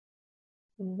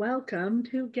Welcome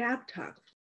to Gab Talk,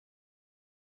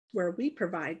 where we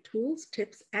provide tools,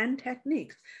 tips, and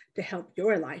techniques to help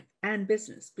your life and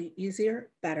business be easier,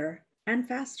 better, and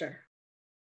faster.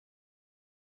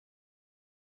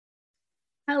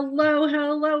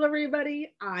 Hello,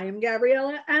 everybody. I'm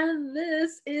Gabriella, and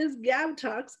this is Gab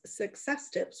Talk's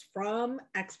Success Tips from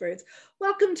Experts.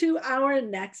 Welcome to our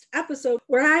next episode,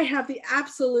 where I have the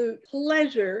absolute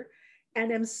pleasure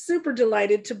and am super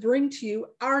delighted to bring to you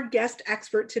our guest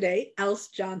expert today, Else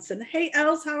Johnson. Hey,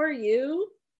 Else, how are you?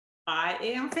 I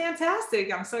am fantastic.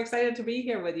 I'm so excited to be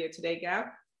here with you today, Gab.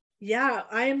 Yeah,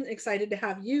 I am excited to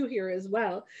have you here as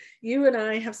well. You and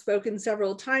I have spoken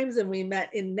several times and we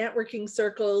met in networking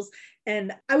circles,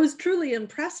 and I was truly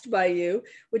impressed by you,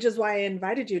 which is why I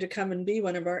invited you to come and be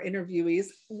one of our interviewees.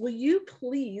 Will you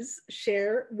please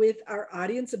share with our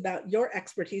audience about your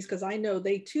expertise? Because I know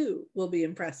they too will be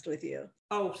impressed with you.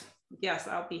 Oh, yes,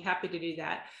 I'll be happy to do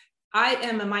that. I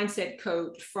am a mindset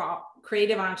coach for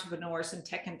creative entrepreneurs in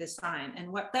tech and design.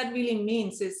 And what that really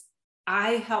means is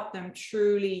I help them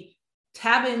truly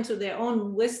tap into their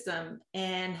own wisdom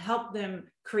and help them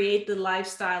create the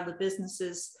lifestyle, the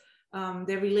businesses,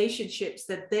 their relationships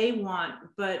that they want,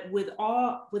 but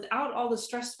without all the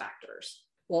stress factors.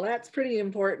 Well, that's pretty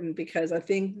important because I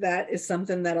think that is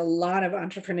something that a lot of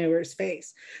entrepreneurs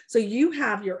face. So you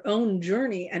have your own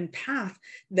journey and path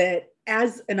that,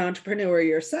 as an entrepreneur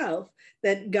yourself,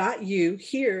 that got you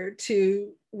here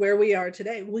to where we are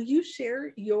today. Will you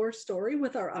share your story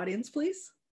with our audience,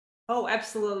 please? Oh,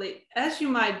 absolutely. As you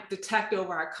might detect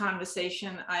over our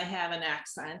conversation, I have an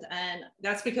accent, and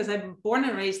that's because I'm born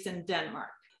and raised in Denmark.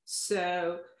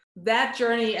 So that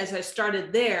journey, as I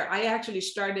started there, I actually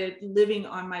started living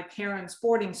on my parents'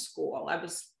 boarding school. I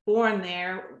was born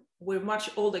there with much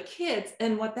older kids.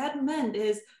 And what that meant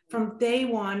is from day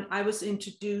one, I was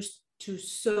introduced to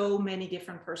so many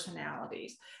different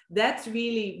personalities. That's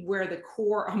really where the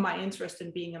core of my interest in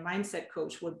being a mindset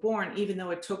coach was born, even though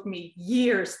it took me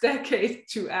years,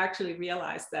 decades to actually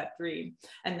realize that dream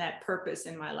and that purpose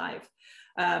in my life.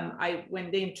 I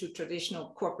went into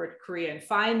traditional corporate career in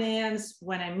finance.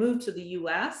 When I moved to the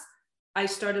US, I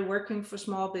started working for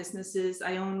small businesses.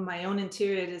 I owned my own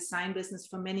interior design business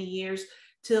for many years,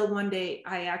 till one day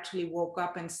I actually woke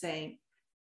up and saying,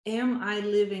 am I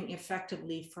living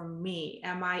effectively for me?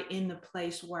 Am I in the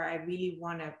place where I really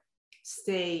want to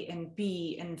stay and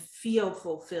be and feel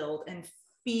fulfilled and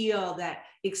feel that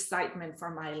excitement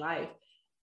for my life?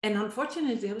 And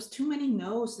unfortunately, there was too many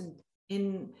no's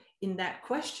in that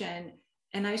question.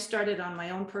 And I started on my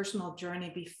own personal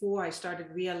journey before I started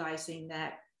realizing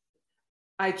that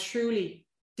I truly,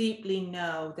 deeply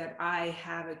know that I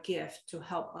have a gift to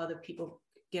help other people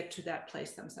get to that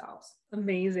place themselves.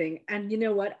 Amazing. And you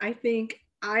know what? I think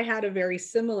I had a very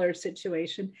similar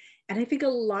situation. And I think a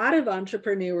lot of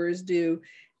entrepreneurs do.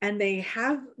 And they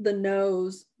have the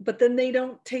no's, but then they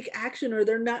don't take action, or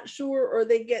they're not sure, or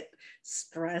they get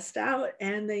stressed out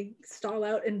and they stall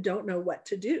out and don't know what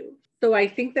to do. So I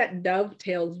think that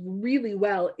dovetails really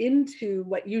well into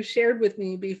what you shared with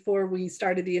me before we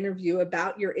started the interview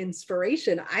about your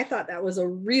inspiration. I thought that was a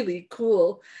really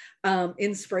cool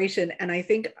inspiration, and I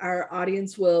think our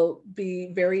audience will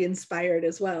be very inspired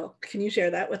as well. Can you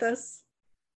share that with us?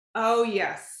 Oh,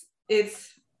 yes.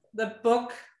 It's the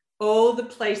book, All the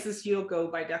Places You'll Go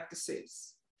by Dr.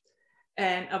 Seuss.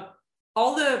 And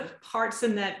all the parts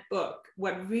in that book,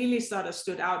 what really sort of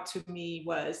stood out to me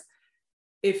was,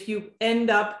 if you end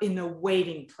up in a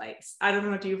waiting place. I don't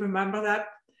know, do you remember that?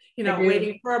 You know,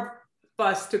 waiting for a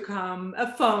bus to come,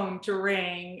 a phone to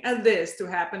ring, a this to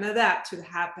happen, a that to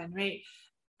happen, right?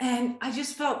 And I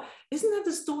just felt, isn't that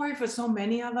the story for so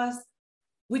many of us?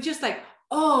 We just like,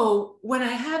 oh, when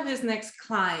I have this next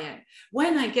client,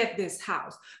 when I get this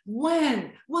house,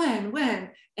 when,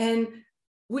 and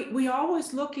we're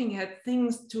always looking at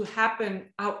things to happen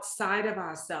outside of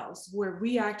ourselves, where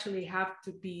we actually have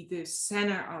to be the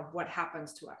center of what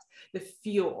happens to us, the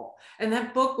fuel. And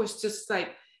that book was just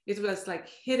like, it was like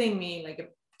hitting me like a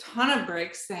ton of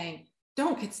bricks, saying,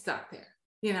 don't get stuck there,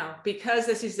 you know, because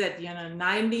as you said, you know,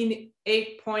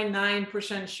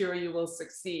 98.9% sure you will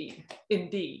succeed.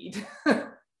 Indeed.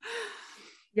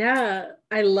 Yeah,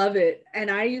 I love it. And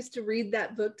I used to read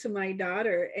that book to my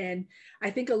daughter. And I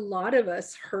think a lot of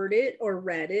us heard it or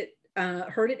read it,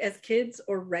 heard it as kids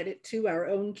or read it to our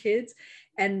own kids.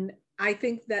 And I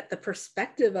think that the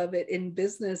perspective of it in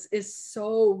business is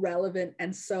so relevant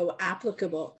and so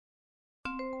applicable.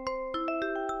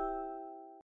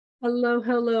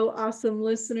 Hello, awesome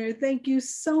listener. Thank you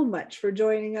so much for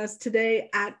joining us today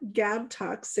at Gab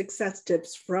Talk Success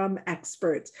Tips from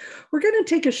Experts. We're going to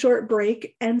take a short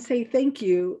break and say thank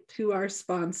you to our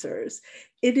sponsors.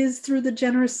 It is through the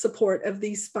generous support of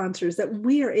these sponsors that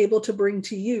we are able to bring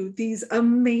to you these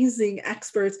amazing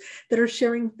experts that are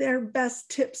sharing their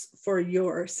best tips for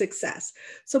your success.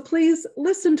 So please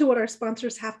listen to what our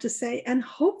sponsors have to say, and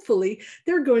hopefully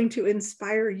they're going to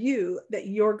inspire you that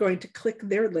you're going to click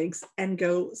their links and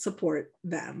go support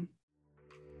them.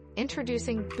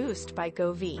 Introducing Boost by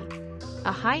GoV,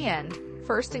 a high-end,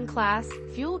 first-in-class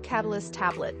fuel catalyst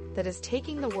tablet that is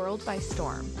taking the world by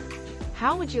storm.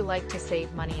 How would you like to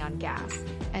save money on gas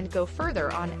and go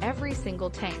further on every single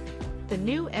tank? The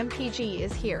new MPG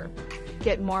is here.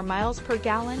 Get more miles per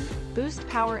gallon, boost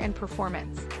power and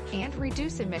performance, and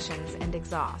reduce emissions and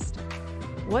exhaust.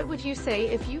 What would you say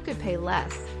if you could pay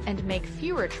less and make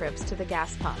fewer trips to the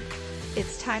gas pump?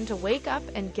 It's time to wake up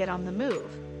and get on the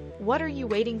move. What are you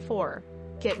waiting for?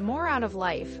 Get more out of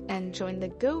life and join the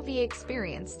GoV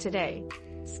experience today.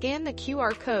 Scan the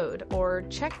QR code or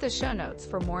check the show notes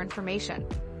for more information.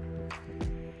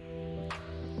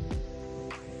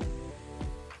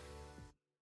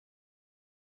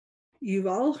 You've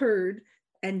all heard,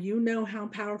 and you know how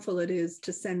powerful it is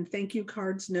to send thank you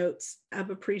cards, notes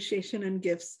of appreciation, and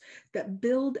gifts that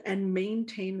build and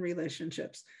maintain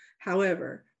relationships.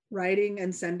 However, writing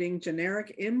and sending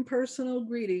generic impersonal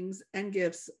greetings and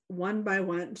gifts one by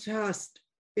one just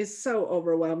is so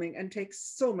overwhelming and takes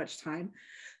so much time.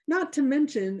 Not to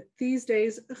mention, these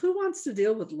days, who wants to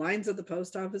deal with lines at the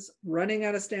post office, running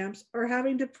out of stamps, or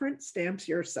having to print stamps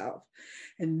yourself?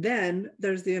 And then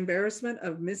there's the embarrassment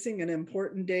of missing an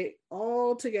important date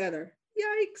altogether.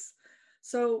 Yikes!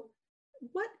 So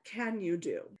what can you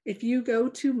do? If you go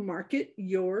to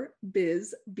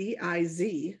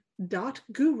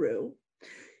marketyourbiz.guru,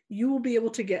 you will be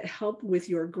able to get help with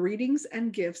your greetings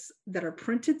and gifts that are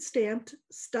printed, stamped,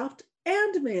 stuffed,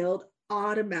 and mailed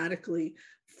automatically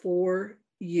for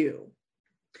you.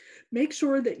 Make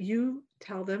sure that you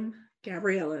tell them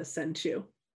Gabriella sent you.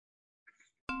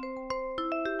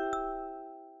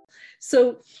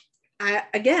 So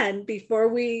again, before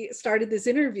we started this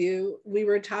interview, we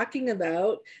were talking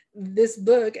about this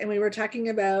book, and we were talking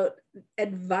about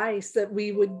advice that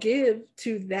we would give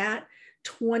to that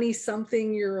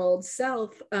 20-something-year-old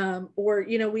self. Or,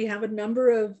 we have a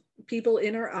number of people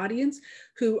in our audience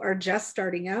who are just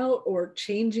starting out or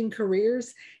changing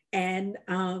careers and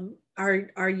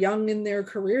are young in their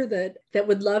career that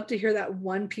would love to hear that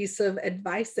one piece of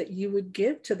advice that you would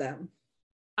give to them.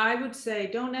 I would say,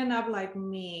 don't end up like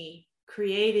me,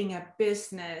 creating a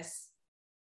business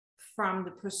from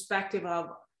the perspective of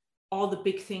all the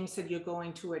big things that you're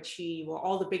going to achieve or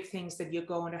all the big things that you're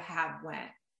going to have when.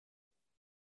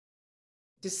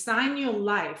 Design your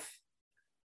life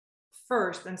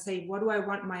first and say, what do I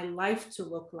want my life to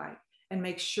look like? And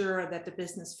make sure that the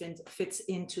business fits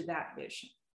into that vision.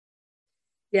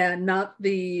 Yeah, not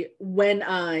the when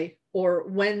I, or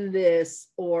when this,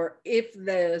 or if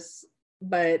this,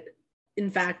 but in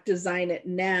fact, design it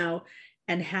now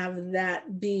and have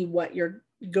that be what you're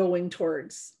going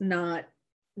towards, not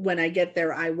when I get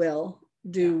there, I will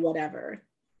do whatever.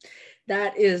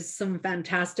 That is some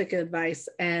fantastic advice.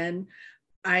 And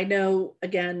I know,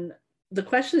 again, the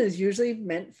question is usually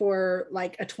meant for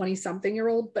like a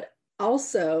 20-something-year-old, but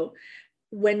also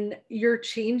when you're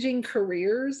changing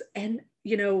careers, and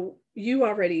you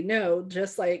already know,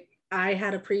 just like I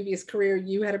had a previous career,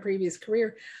 you had a previous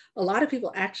career, a lot of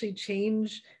people actually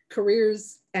change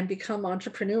careers and become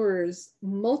entrepreneurs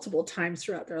multiple times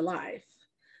throughout their life.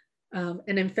 And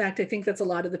in fact, I think that's a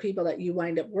lot of the people that you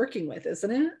wind up working with,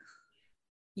 isn't it?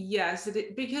 Yes,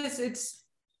 because it's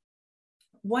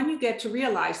when you get to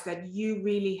realize that you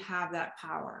really have that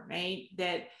power, right?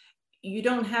 That you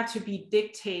don't have to be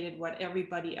dictated what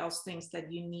everybody else thinks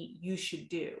that you should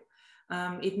do.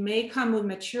 It may come with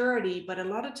maturity, but a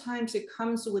lot of times it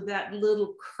comes with that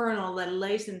little kernel that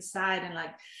lays inside and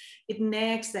like it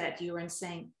nags at you and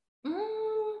saying,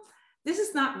 this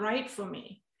is not right for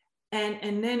me.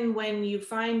 And then when you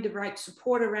find the right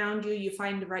support around you, you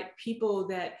find the right people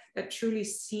that truly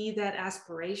see that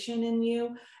aspiration in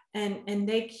you, and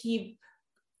they keep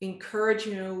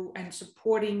encouraging you and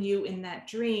supporting you in that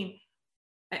dream.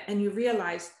 And you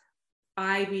realize,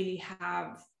 I really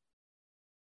have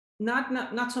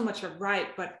not so much a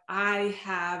right, but I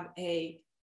have a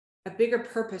bigger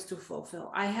purpose to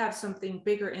fulfill. I have something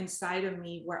bigger inside of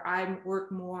me where I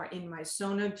work more in my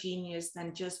zone of genius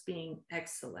than just being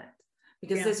excellent.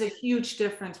 Because there's a huge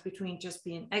difference between just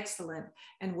being excellent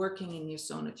and working in your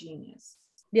zone of genius.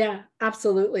 Yeah,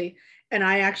 absolutely. And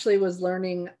I actually was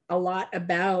learning a lot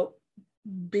about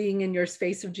being in your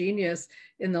space of genius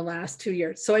in the last 2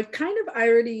 years. So I've kind of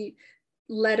already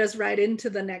led us right into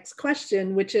the next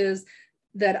question, which is,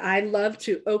 that I love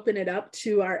to open it up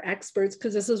to our experts,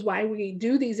 because this is why we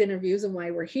do these interviews and why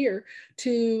we're here,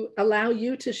 to allow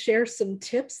you to share some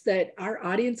tips that our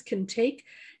audience can take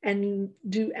and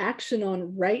do action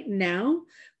on right now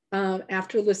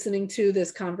after listening to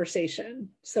this conversation.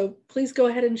 So please go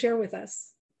ahead and share with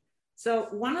us. So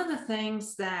one of the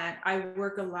things that I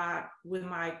work a lot with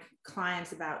my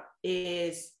clients about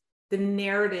is the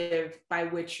narrative by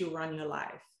which you run your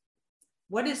life.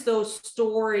 What is those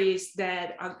stories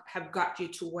that have got you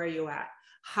to where you're at?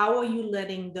 How are you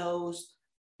letting those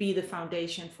be the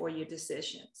foundation for your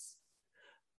decisions?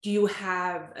 Do you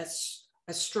have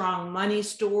a strong money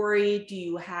story? Do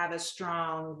you have a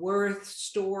strong worth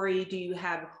story? Do you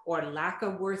have, or lack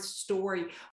of worth story?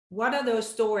 What are those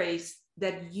stories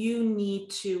that you need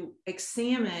to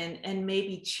examine and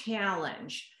maybe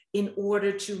challenge in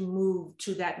order to move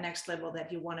to that next level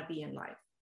that you want to be in life?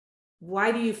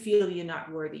 Why do you feel you're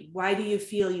not worthy? Why do you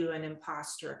feel you're an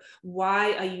imposter?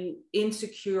 Why are you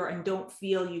insecure and don't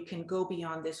feel you can go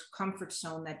beyond this comfort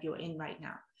zone that you're in right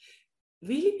now?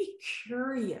 Really be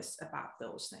curious about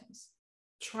those things.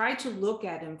 Try to look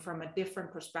at them from a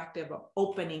different perspective of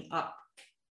opening up.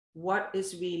 What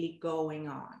is really going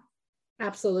on?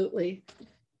 Absolutely.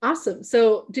 Awesome.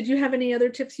 So did you have any other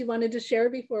tips you wanted to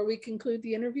share before we conclude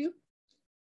the interview?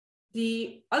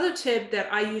 The other tip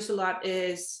that I use a lot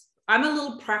is, I'm a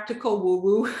little practical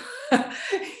woo-woo,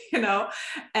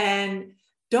 and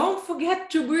don't forget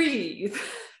to breathe.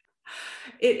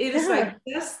 It is like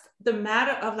just the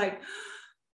matter of like,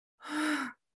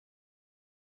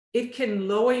 it can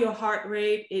lower your heart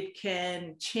rate. It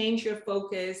can change your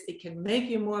focus. It can make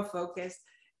you more focused.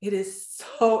 It is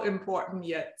so important,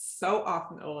 yet so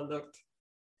often overlooked.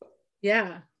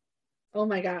 Yeah. Oh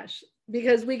my gosh.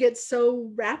 Because we get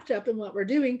so wrapped up in what we're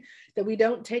doing that we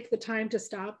don't take the time to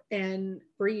stop and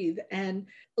breathe. And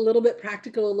a little bit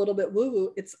practical, a little bit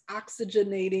woo-woo, it's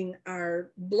oxygenating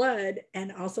our blood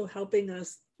and also helping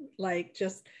us like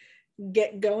just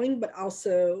get going, but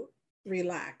also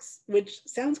relax, which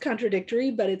sounds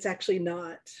contradictory, but it's actually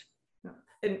not.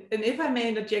 And if I may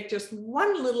interject just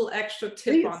one little extra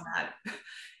tip Please. on that,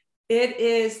 it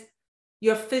is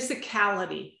your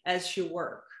physicality as you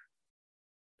work.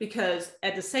 Because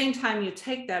at the same time you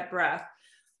take that breath,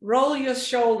 roll your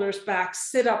shoulders back,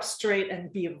 sit up straight,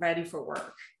 and be ready for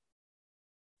work.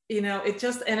 It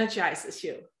just energizes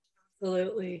you.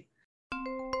 Absolutely.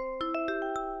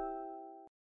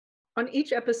 On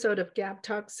each episode of Gab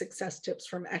Talk Success Tips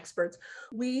from Experts,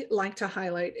 we like to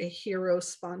highlight a hero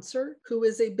sponsor who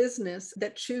is a business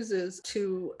that chooses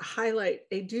to highlight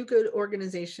a do-good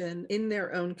organization in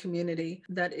their own community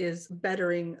that is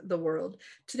bettering the world.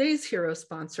 Today's hero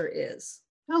sponsor is...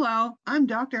 Hello, I'm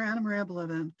Dr. Anna Maria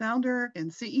Blevin, founder and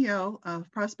CEO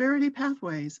of Prosperity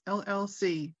Pathways,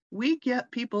 LLC. We get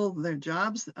people their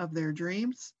jobs of their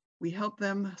dreams. We help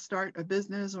them start a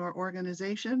business or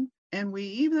organization, and we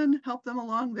even help them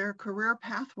along their career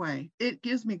pathway. It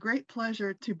gives me great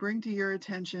pleasure to bring to your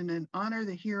attention and honor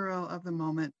the hero of the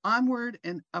moment, Onward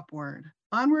and Upward.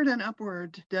 Onward and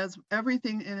Upward does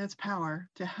everything in its power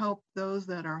to help those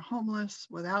that are homeless,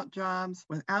 without jobs,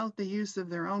 without the use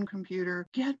of their own computer,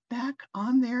 get back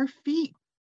on their feet.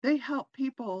 They help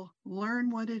people learn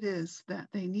what it is that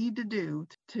they need to do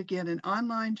to get an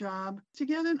online job, to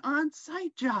get an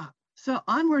on-site job. So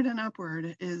Onward and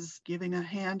Upward is giving a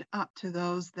hand up to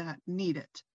those that need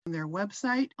it. Their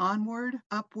website,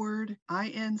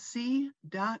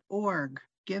 onwardupwardinc.org.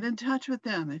 Get in touch with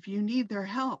them if you need their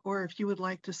help or if you would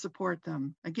like to support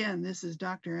them. Again, this is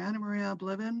Dr. Anna Maria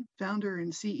Blevin, founder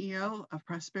and CEO of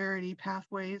Prosperity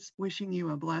Pathways, wishing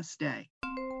you a blessed day.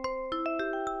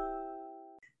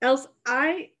 Else,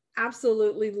 I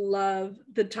absolutely love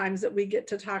the times that we get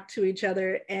to talk to each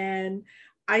other, and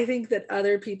I think that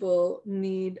other people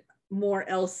need more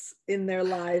else in their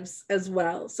lives as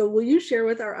well. So will you share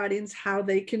with our audience how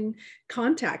they can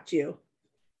contact you?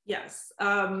 Yes.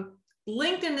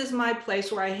 LinkedIn is my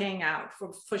place where I hang out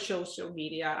for social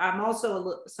media. I'm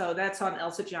also, so that's on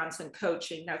Elsa Johnson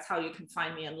Coaching. That's how you can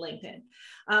find me on LinkedIn.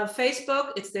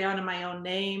 Facebook, it's there under my own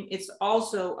name. It's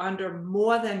also under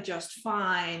More Than Just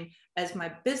Fine as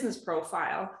my business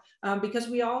profile, because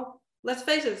we all, let's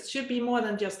face it, should be more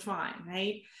than just fine,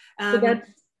 right? So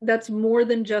that's More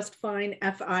Than Just Fine,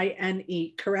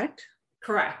 F-I-N-E, correct?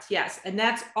 Correct, yes. And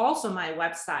that's also my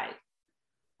website,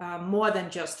 More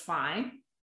Than Just Fine.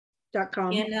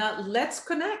 .com. And let's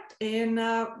connect. And,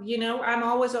 I'm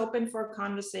always open for a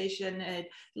conversation. And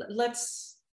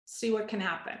let's see what can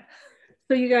happen.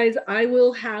 So you guys, I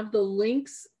will have the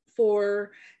links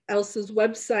for Elsa's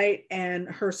website and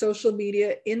her social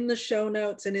media in the show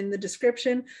notes and in the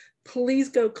description. Please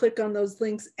go click on those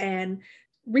links and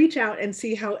reach out and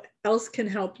see how else can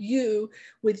help you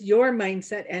with your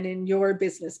mindset and in your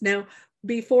business. Now,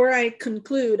 before I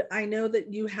conclude, I know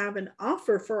that you have an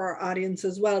offer for our audience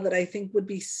as well that I think would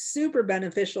be super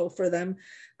beneficial for them.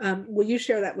 Will you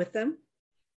share that with them?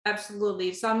 Absolutely.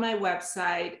 It's on my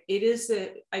website.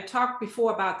 I talked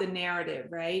before about the narrative,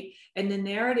 right? And the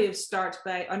narrative starts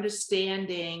by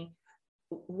understanding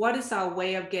what is our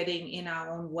way of getting in our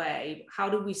own way? How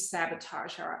do we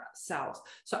sabotage ourselves?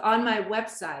 So on my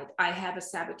website, I have a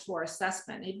saboteur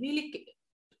assessment. It really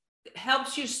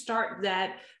helps you start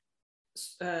that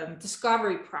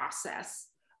discovery process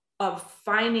of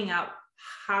finding out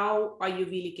how are you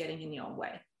really getting in your own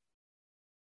way.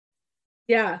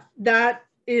 Yeah, that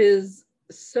is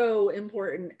so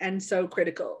important and so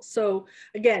critical. So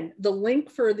again, the link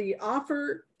for the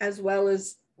offer as well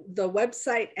as the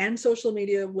website and social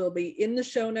media will be in the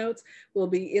show notes, will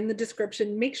be in the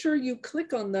description. Make sure you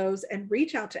click on those and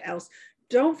reach out to Else.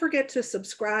 Don't forget to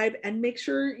subscribe and make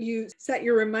sure you set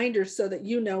your reminders so that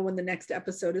you know when the next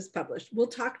episode is published. We'll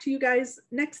talk to you guys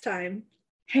next time.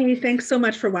 Hey, thanks so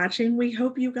much for watching. We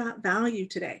hope you got value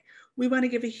today. We want to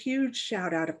give a huge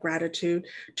shout out of gratitude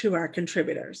to our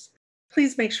contributors.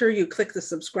 Please make sure you click the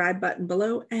subscribe button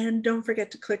below and don't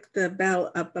forget to click the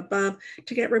bell up above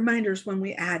to get reminders when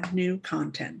we add new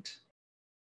content.